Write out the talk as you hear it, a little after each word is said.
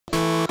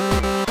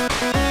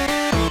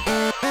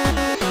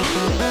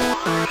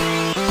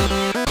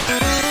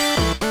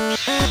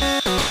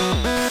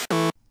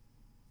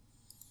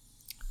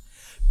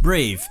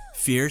Brave,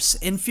 fierce,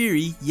 and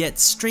fiery, yet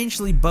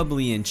strangely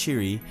bubbly and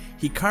cheery,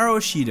 Hikaru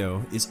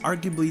Shidou is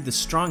arguably the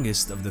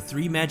strongest of the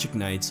three Magic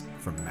Knights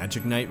from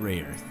Magic Knight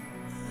Rayearth.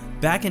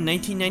 Back in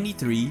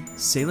 1993,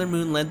 Sailor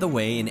Moon led the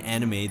way in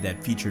anime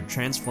that featured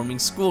transforming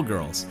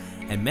schoolgirls,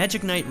 and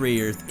Magic Knight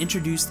Rayearth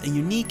introduced a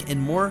unique and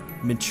more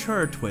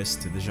mature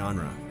twist to the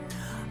genre.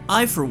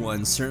 I, for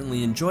one,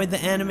 certainly enjoyed the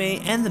anime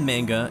and the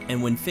manga,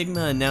 and when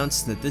Figma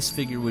announced that this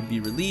figure would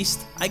be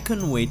released, I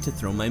couldn't wait to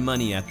throw my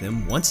money at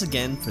them once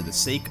again for the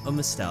sake of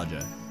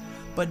nostalgia.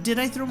 But did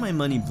I throw my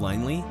money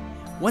blindly?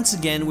 Once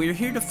again, we are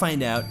here to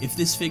find out if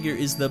this figure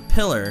is the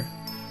pillar,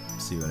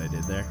 see what I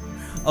did there,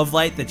 of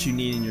light that you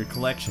need in your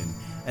collection,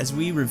 as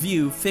we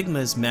review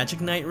Figma's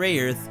Magic Knight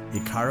Rayearth,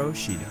 Hikaru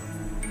Shidou.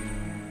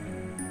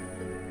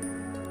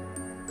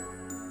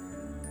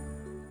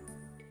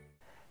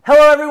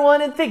 Hello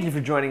everyone, and thank you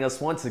for joining us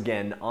once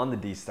again on the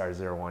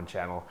D-Star01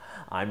 channel.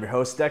 I'm your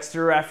host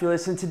Dexter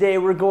Arafiles, and today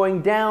we're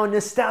going down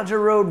nostalgia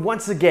road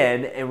once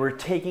again, and we're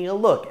taking a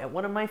look at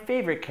one of my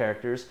favorite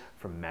characters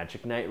from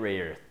Magic Knight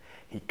Rayearth,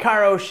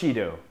 Hikaru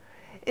Shidou.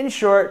 In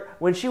short,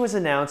 when she was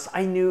announced,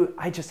 I knew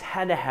I just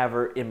had to have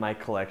her in my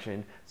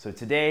collection, so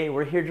today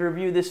we're here to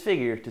review this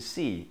figure to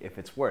see if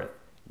it's worth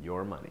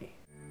your money.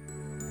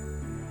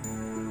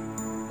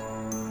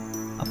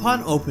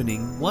 Upon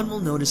opening, one will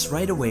notice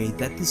right away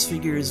that this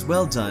figure is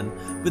well done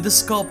with a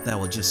sculpt that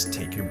will just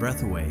take your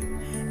breath away,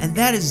 and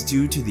that is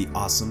due to the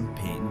awesome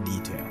paint and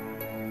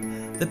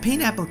detail. The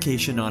paint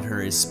application on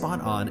her is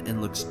spot on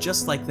and looks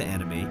just like the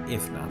anime,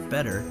 if not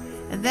better,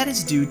 and that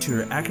is due to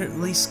her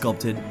accurately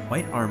sculpted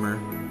white armor,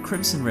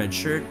 crimson red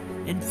shirt,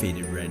 and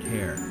faded red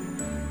hair.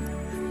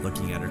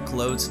 Looking at her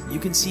clothes, you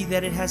can see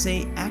that it has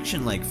a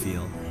action-like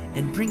feel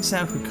and brings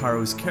out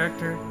Hikaru's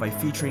character by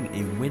featuring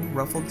a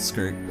wind-ruffled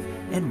skirt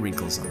and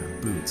wrinkles on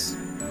her boots.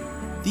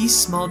 These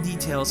small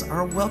details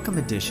are a welcome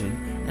addition,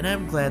 and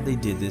I'm glad they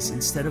did this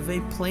instead of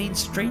a plain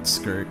straight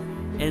skirt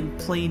and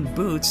plain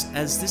boots,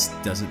 as this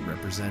doesn't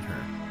represent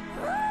her.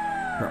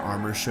 Her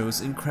armor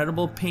shows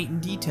incredible paint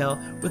and detail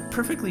with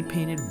perfectly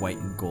painted white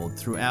and gold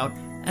throughout,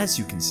 as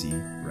you can see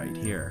right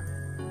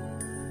here.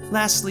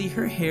 Lastly,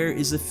 her hair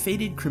is a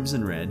faded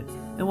crimson red,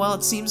 and while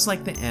it seems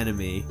like the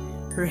anime,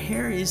 her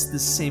hair is the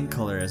same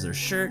color as her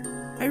shirt.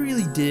 I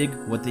really dig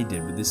what they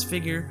did with this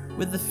figure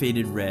with the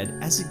faded red,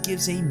 as it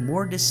gives a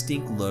more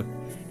distinct look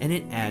and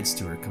it adds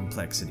to her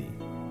complexity.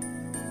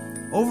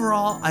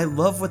 Overall, I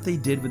love what they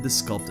did with the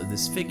sculpt of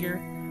this figure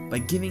by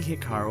giving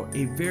Hikaru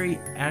a very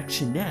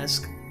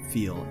action-esque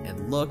feel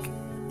and look,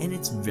 and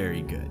it's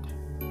very good.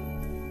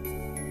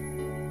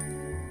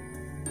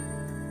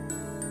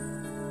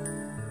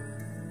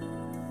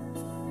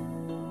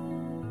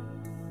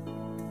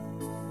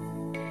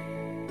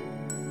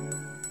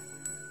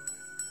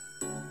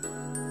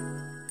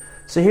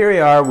 So here we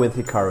are with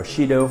Hikaru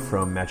Shidou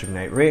from Magic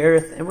Knight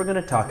Rayearth, and we're going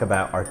to talk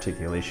about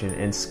articulation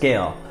and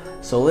scale.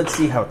 So let's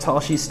see how tall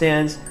she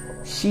stands.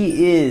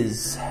 She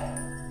is,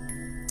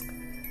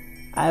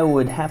 I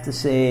would have to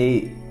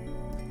say,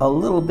 a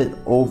little bit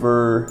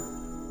over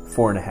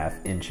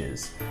 4.5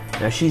 inches.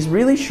 Now she's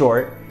really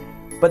short,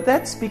 but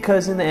that's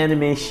because in the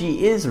anime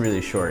she is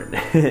really short.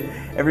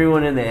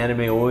 Everyone in the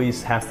anime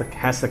always has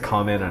to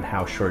comment on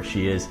how short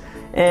she is,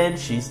 and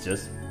she's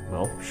just,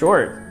 well,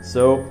 short.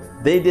 So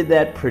they did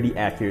that pretty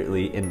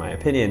accurately in my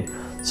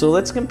opinion. So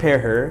let's compare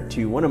her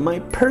to one of my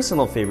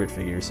personal favorite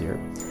figures here.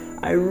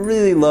 I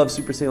really love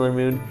Super Sailor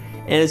Moon,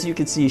 and as you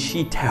can see,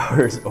 she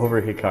towers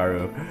over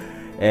Hikaru.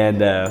 And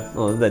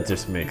well, that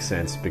just makes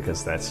sense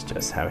because that's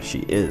just how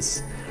she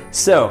is.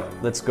 So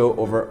let's go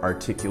over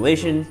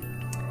articulation.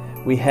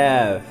 We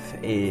have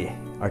a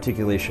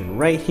articulation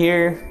right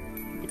here.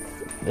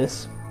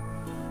 This.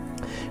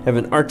 I have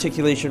an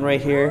articulation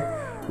right here,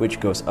 which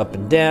goes up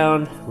and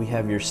down. We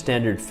have your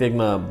standard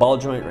Figma ball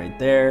joint right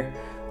there.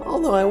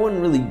 Although I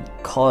wouldn't really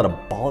call it a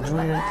ball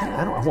joint.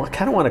 I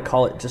kind of want to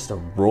call it just a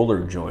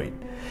roller joint.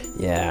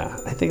 Yeah,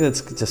 I think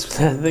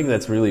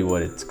that's really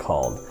what it's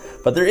called.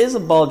 But there is a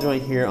ball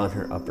joint here on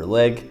her upper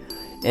leg,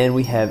 and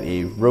we have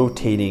a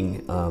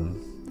rotating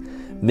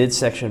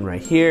midsection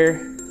right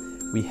here.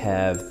 We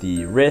have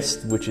the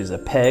wrist, which is a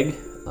peg.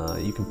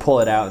 You can pull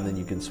it out and then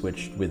you can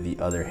switch with the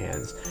other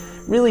hands.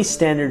 Really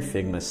standard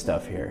Figma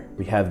stuff here.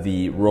 We have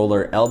the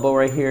roller elbow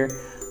right here,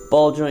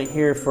 ball joint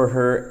here for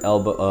her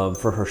elbow,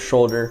 for her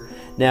shoulder.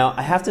 Now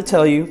I have to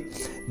tell you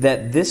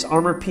that this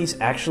armor piece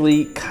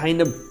actually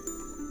kind of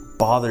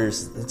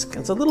bothers.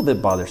 It's a little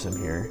bit bothersome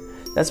here.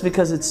 That's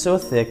because it's so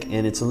thick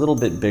and it's a little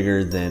bit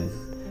bigger than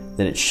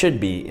it should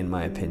be, in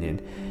my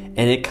opinion.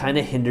 And it kind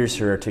of hinders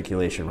her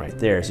articulation right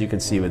there. As you can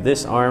see with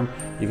this arm,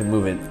 you can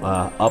move it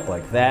up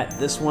like that.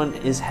 This one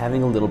is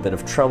having a little bit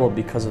of trouble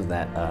because of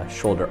that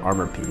shoulder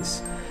armor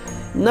piece.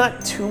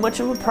 Not too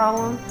much of a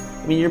problem.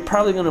 I mean, you're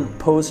probably going to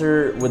pose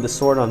her with the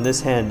sword on this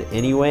hand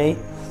anyway,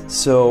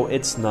 so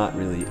it's not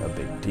really a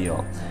big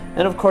deal.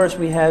 And of course,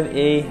 we have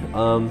a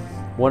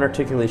one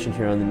articulation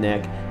here on the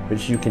neck,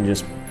 which you can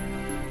just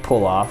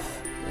pull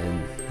off,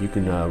 and you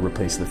can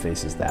replace the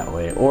faces that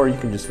way, or you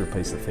can just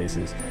replace the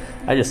faces.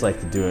 I just like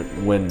to do it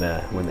when the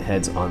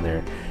head's on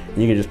there.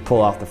 You can just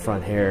pull off the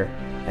front hair,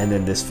 and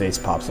then this face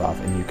pops off,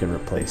 and you can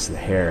replace the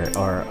hair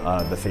or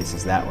the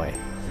faces that way.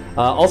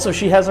 Also,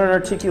 she has an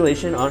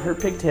articulation on her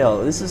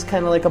pigtail. This is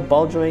kind of like a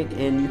ball joint,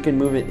 and you can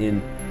move it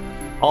in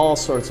all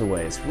sorts of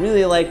ways.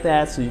 Really like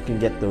that, so you can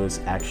get those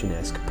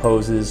action-esque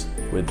poses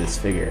with this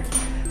figure.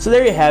 So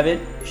there you have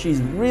it.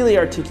 She's really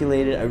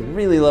articulated. I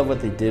really love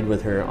what they did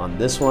with her on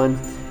this one.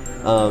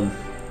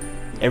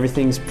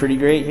 Everything's pretty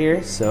great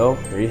here, so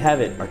there you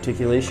have it.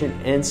 Articulation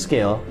and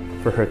scale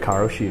for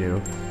Hikaru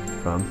Shidou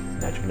from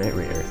Magic Knight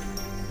Rayearth.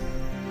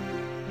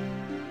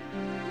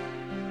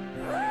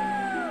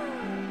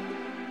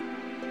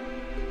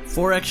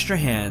 Four extra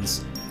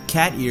hands,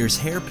 cat ears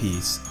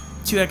hairpiece,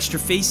 2 extra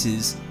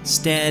faces,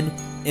 stand,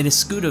 and a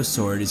Scudo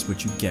sword is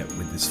what you get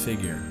with this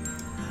figure.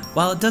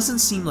 While it doesn't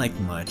seem like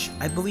much,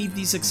 I believe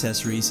these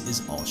accessories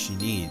is all she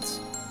needs.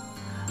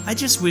 I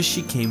just wish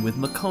she came with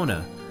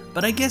Makona,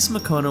 but I guess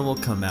Makona will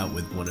come out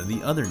with one of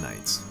the other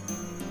knights.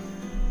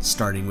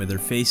 Starting with her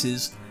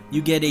faces,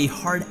 you get a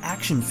hard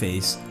action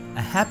face,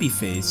 a happy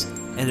face,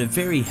 and a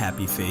very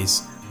happy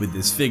face with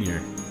this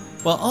figure.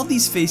 While all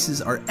these faces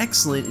are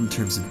excellent in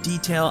terms of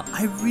detail,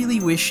 I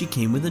really wish she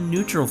came with a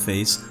neutral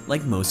face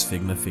like most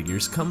Figma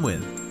figures come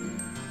with.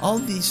 All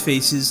of these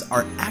faces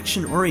are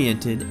action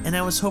oriented, and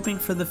I was hoping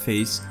for the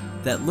face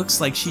that looks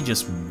like she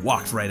just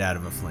walked right out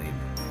of a flame,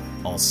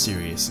 all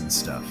serious and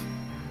stuff.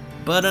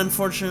 But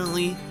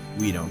unfortunately,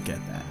 we don't get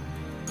that.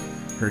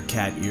 Her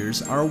cat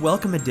ears are a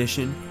welcome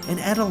addition and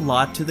add a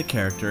lot to the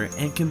character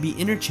and can be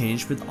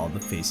interchanged with all the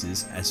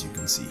faces, as you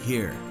can see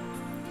here.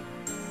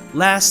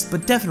 Last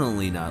but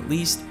definitely not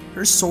least,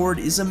 her sword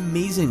is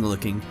amazing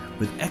looking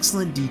with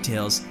excellent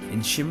details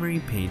and shimmery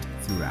paint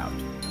throughout.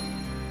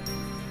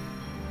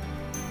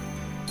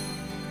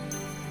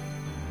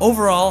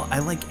 Overall, I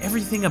like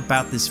everything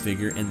about this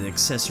figure and the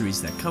accessories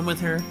that come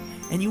with her,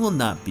 and you will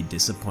not be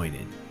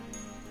disappointed.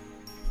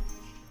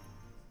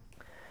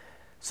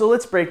 So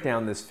let's break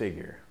down this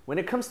figure. When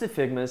it comes to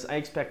Figmas, I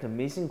expect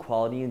amazing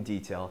quality and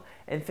detail,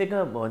 and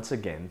Figma once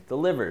again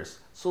delivers.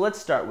 So let's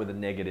start with the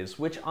negatives,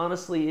 which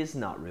honestly is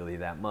not really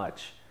that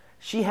much.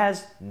 She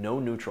has no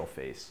neutral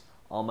face.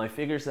 All my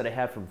figures that I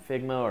have from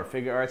Figma or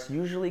Figure Arts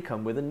usually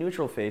come with a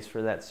neutral face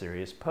for that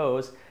serious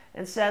pose,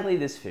 and sadly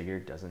this figure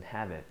doesn't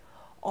have it.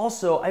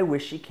 Also, I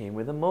wish she came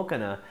with a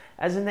Mokana,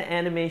 as in the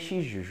anime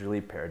she's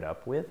usually paired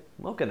up with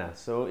Mokana,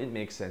 so it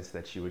makes sense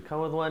that she would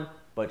come with one,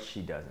 but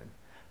she doesn't.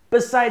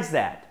 Besides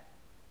that,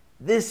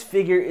 this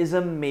figure is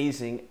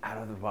amazing out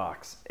of the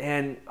box,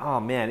 and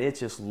oh man, it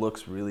just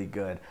looks really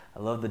good. I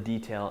love the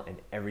detail and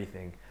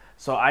everything.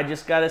 So I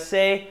just gotta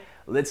say,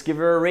 let's give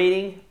her a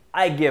rating.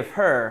 I give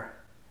her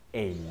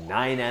a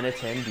 9 out of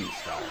 10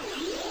 B-stars.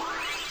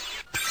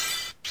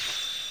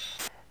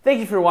 Thank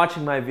you for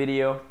watching my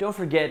video. Don't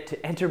forget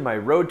to enter my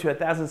Road to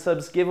 1,000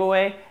 Subs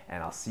giveaway,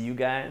 and I'll see you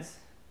guys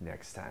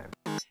next time.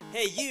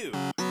 Hey you!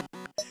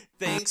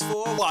 Thanks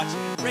for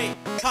watching. Rate,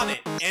 comment,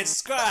 and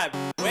subscribe.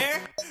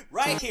 Where?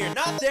 Right here,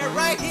 not there,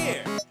 right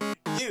here.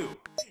 You.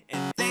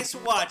 And thanks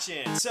for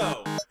watching.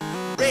 So,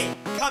 rate,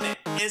 comment,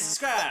 and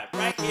subscribe.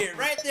 Right here,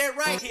 right there,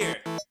 right here.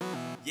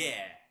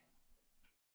 Yeah.